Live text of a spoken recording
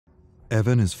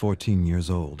Evan is 14 years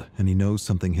old, and he knows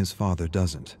something his father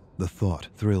doesn't. The thought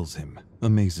thrills him,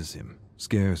 amazes him,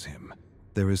 scares him.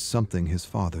 There is something his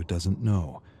father doesn't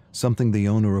know, something the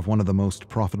owner of one of the most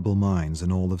profitable mines in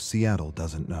all of Seattle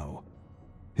doesn't know.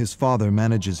 His father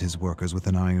manages his workers with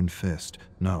an iron fist.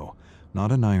 No,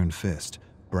 not an iron fist,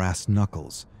 brass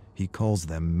knuckles. He calls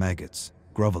them maggots,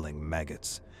 groveling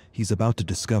maggots. He's about to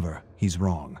discover he's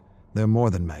wrong. They're more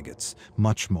than maggots,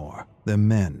 much more. They're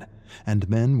men, and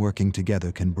men working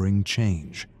together can bring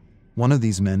change. One of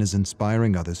these men is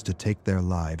inspiring others to take their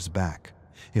lives back.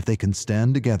 If they can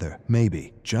stand together,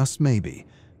 maybe, just maybe,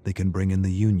 they can bring in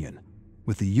the union.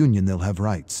 With the union, they'll have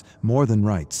rights. More than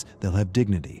rights, they'll have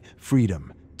dignity,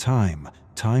 freedom, time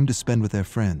to spend with their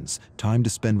friends, time to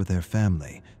spend with their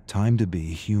family, time to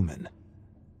be human.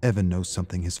 Evan knows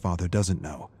something his father doesn't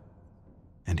know,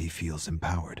 and he feels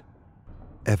empowered.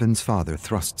 Evan's father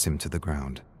thrusts him to the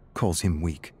ground, calls him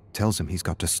weak, tells him he's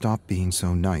got to stop being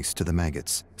so nice to the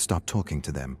maggots, stop talking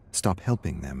to them, stop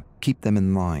helping them, keep them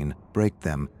in line, break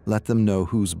them, let them know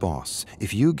who's boss.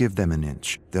 If you give them an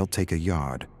inch, they'll take a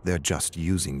yard. They're just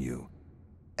using you.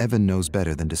 Evan knows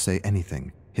better than to say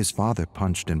anything. His father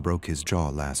punched and broke his jaw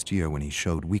last year when he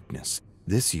showed weakness.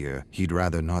 This year, he'd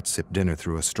rather not sip dinner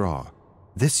through a straw.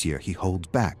 This year, he holds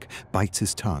back, bites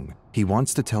his tongue. He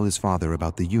wants to tell his father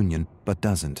about the union, but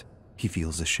doesn't. He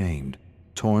feels ashamed,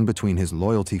 torn between his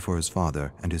loyalty for his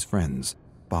father and his friends.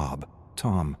 Bob,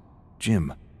 Tom,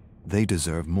 Jim, they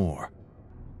deserve more.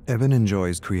 Evan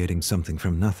enjoys creating something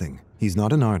from nothing. He's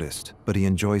not an artist, but he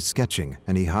enjoys sketching,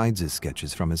 and he hides his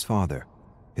sketches from his father.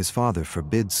 His father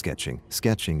forbids sketching.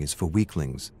 Sketching is for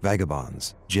weaklings,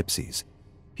 vagabonds, gypsies.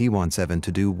 He wants Evan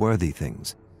to do worthy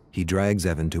things. He drags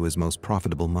Evan to his most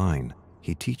profitable mine.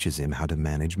 He teaches him how to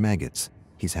manage maggots.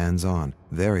 He's hands-on,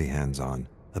 very hands-on,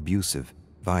 abusive,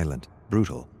 violent,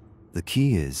 brutal. The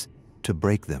key is to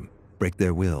break them, break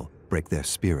their will, break their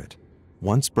spirit.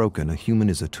 Once broken, a human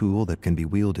is a tool that can be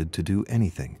wielded to do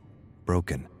anything.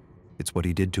 Broken. It's what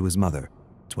he did to his mother.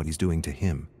 It's what he's doing to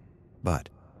him. But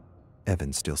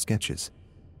Evan still sketches.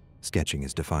 Sketching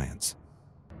is defiance.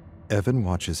 Evan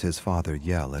watches his father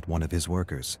yell at one of his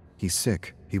workers. He's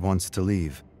sick. He wants to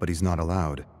leave, but he's not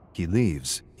allowed. He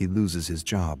leaves. He loses his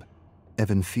job.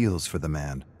 Evan feels for the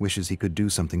man, wishes he could do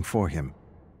something for him.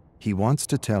 He wants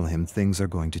to tell him things are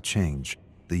going to change.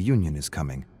 The union is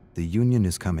coming. The union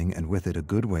is coming, and with it a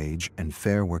good wage and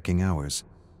fair working hours.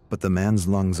 But the man's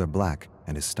lungs are black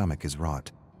and his stomach is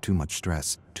rot. Too much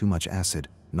stress, too much acid,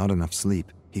 not enough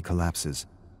sleep. He collapses.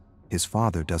 His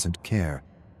father doesn't care,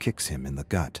 kicks him in the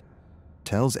gut.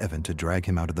 Tells Evan to drag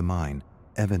him out of the mine.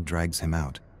 Evan drags him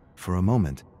out. For a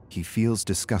moment, he feels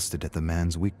disgusted at the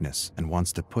man's weakness and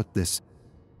wants to put this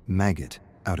maggot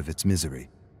out of its misery.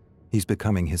 He's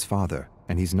becoming his father,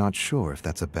 and he's not sure if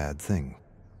that's a bad thing.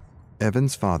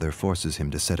 Evan's father forces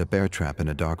him to set a bear trap in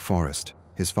a dark forest.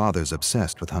 His father's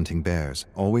obsessed with hunting bears,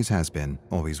 always has been,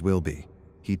 always will be.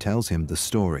 He tells him the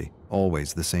story,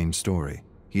 always the same story.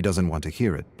 He doesn't want to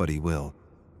hear it, but he will.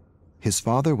 His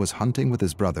father was hunting with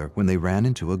his brother when they ran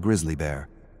into a grizzly bear.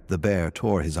 The bear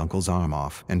tore his uncle's arm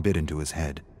off and bit into his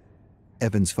head.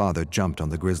 Evan's father jumped on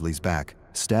the grizzly's back,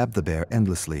 stabbed the bear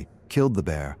endlessly, killed the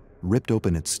bear, ripped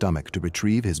open its stomach to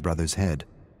retrieve his brother's head,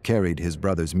 carried his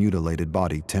brother's mutilated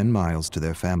body 10 miles to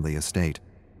their family estate.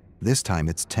 This time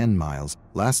it's 10 miles,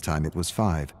 last time it was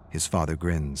 5, his father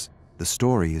grins. The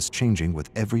story is changing with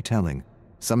every telling.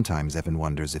 Sometimes Evan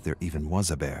wonders if there even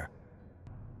was a bear.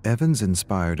 Evan's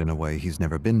inspired in a way he's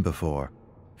never been before.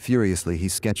 Furiously, he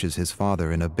sketches his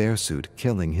father in a bear suit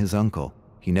killing his uncle.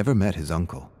 He never met his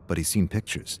uncle, but he's seen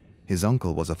pictures. His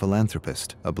uncle was a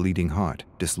philanthropist, a bleeding heart,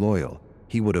 disloyal.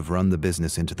 He would have run the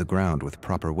business into the ground with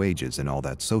proper wages and all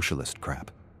that socialist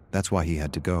crap. That's why he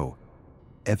had to go.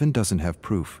 Evan doesn't have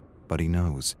proof, but he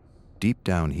knows. Deep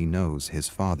down he knows his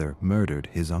father murdered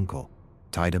his uncle,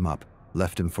 tied him up,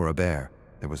 left him for a bear.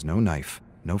 There was no knife,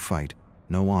 no fight,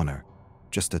 no honor,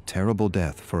 just a terrible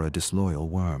death for a disloyal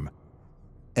worm.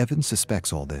 Evan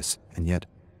suspects all this, and yet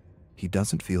he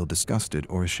doesn't feel disgusted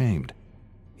or ashamed.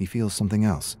 He feels something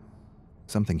else,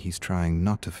 something he's trying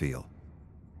not to feel,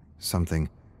 something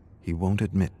he won't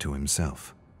admit to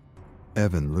himself.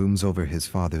 Evan looms over his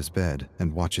father's bed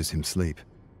and watches him sleep.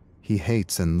 He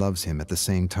hates and loves him at the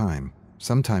same time.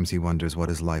 Sometimes he wonders what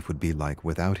his life would be like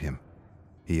without him.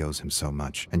 He owes him so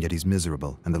much, and yet he's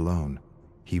miserable and alone.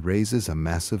 He raises a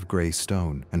massive gray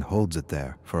stone and holds it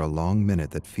there for a long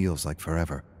minute that feels like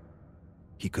forever.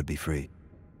 He could be free,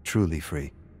 truly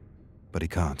free. But he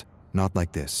can't, not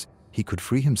like this. He could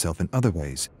free himself in other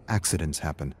ways. Accidents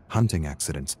happen, hunting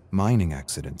accidents, mining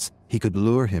accidents. He could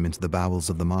lure him into the bowels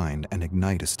of the mine and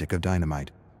ignite a stick of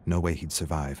dynamite. No way he'd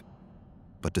survive.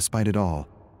 But despite it all,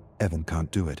 Evan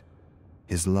can't do it.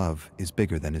 His love is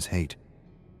bigger than his hate.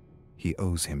 He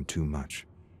owes him too much.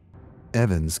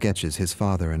 Evan sketches his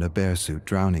father in a bear suit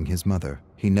drowning his mother.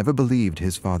 He never believed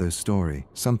his father's story.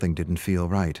 Something didn't feel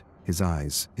right. His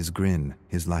eyes, his grin,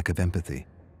 his lack of empathy.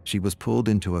 She was pulled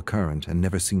into a current and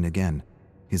never seen again.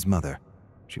 His mother.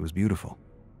 She was beautiful.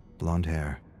 Blonde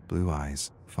hair, blue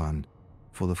eyes, fun,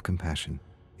 full of compassion.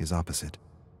 His opposite.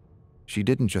 She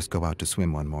didn't just go out to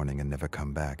swim one morning and never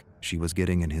come back. She was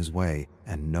getting in his way,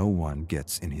 and no one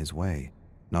gets in his way.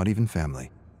 Not even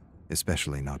family.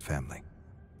 Especially not family.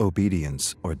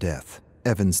 Obedience or death.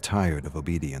 Evan's tired of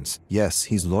obedience. Yes,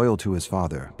 he's loyal to his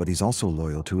father, but he's also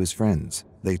loyal to his friends.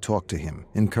 They talk to him,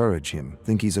 encourage him,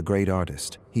 think he's a great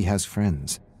artist. He has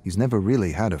friends. He's never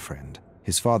really had a friend.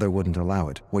 His father wouldn't allow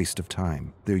it. Waste of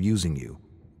time. They're using you.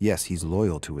 Yes, he's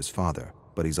loyal to his father,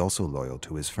 but he's also loyal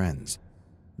to his friends.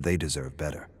 They deserve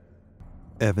better.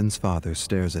 Evan's father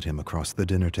stares at him across the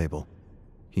dinner table.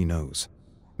 He knows.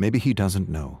 Maybe he doesn't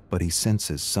know, but he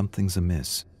senses something's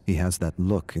amiss. He has that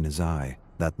look in his eye,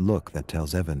 that look that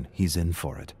tells Evan he's in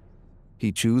for it.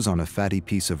 He chews on a fatty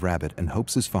piece of rabbit and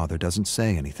hopes his father doesn't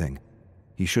say anything.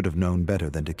 He should have known better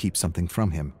than to keep something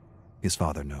from him. His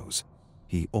father knows.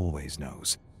 He always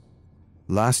knows.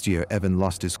 Last year, Evan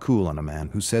lost his cool on a man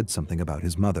who said something about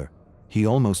his mother. He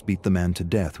almost beat the man to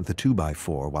death with a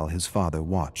 2x4 while his father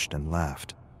watched and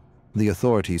laughed. The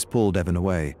authorities pulled Evan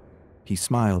away. He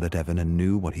smiled at Evan and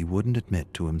knew what he wouldn't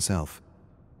admit to himself.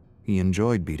 He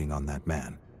enjoyed beating on that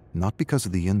man, not because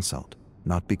of the insult,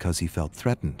 not because he felt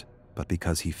threatened, but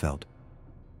because he felt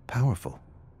powerful.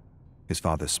 His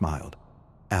father smiled.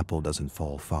 Apple doesn't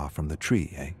fall far from the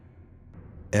tree, eh?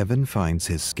 Evan finds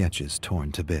his sketches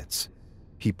torn to bits.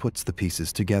 He puts the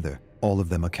pieces together, all of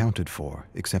them accounted for,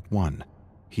 except one.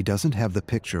 He doesn't have the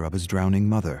picture of his drowning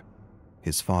mother.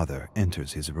 His father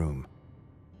enters his room.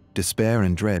 Despair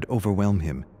and dread overwhelm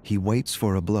him. He waits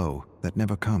for a blow that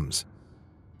never comes.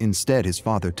 Instead, his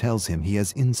father tells him he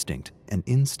has instinct, and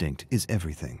instinct is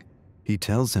everything. He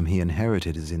tells him he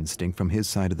inherited his instinct from his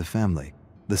side of the family,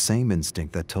 the same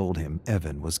instinct that told him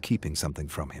Evan was keeping something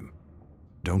from him.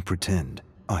 Don't pretend,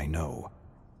 I know.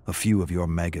 A few of your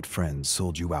maggot friends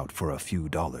sold you out for a few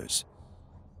dollars.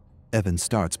 Evan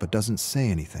starts but doesn't say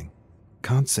anything.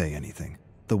 Can't say anything.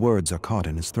 The words are caught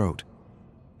in his throat.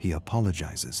 He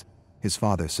apologizes. His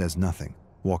father says nothing,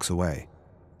 walks away.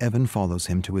 Evan follows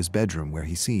him to his bedroom where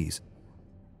he sees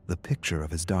the picture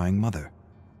of his dying mother,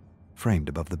 framed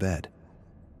above the bed.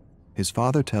 His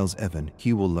father tells Evan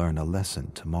he will learn a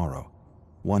lesson tomorrow,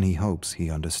 one he hopes he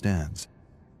understands.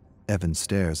 Evan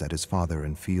stares at his father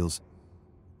and feels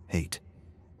hate.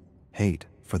 Hate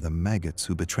for the maggots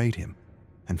who betrayed him,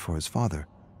 and for his father,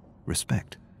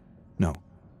 respect. No,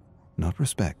 not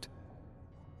respect.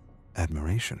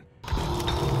 Admiration.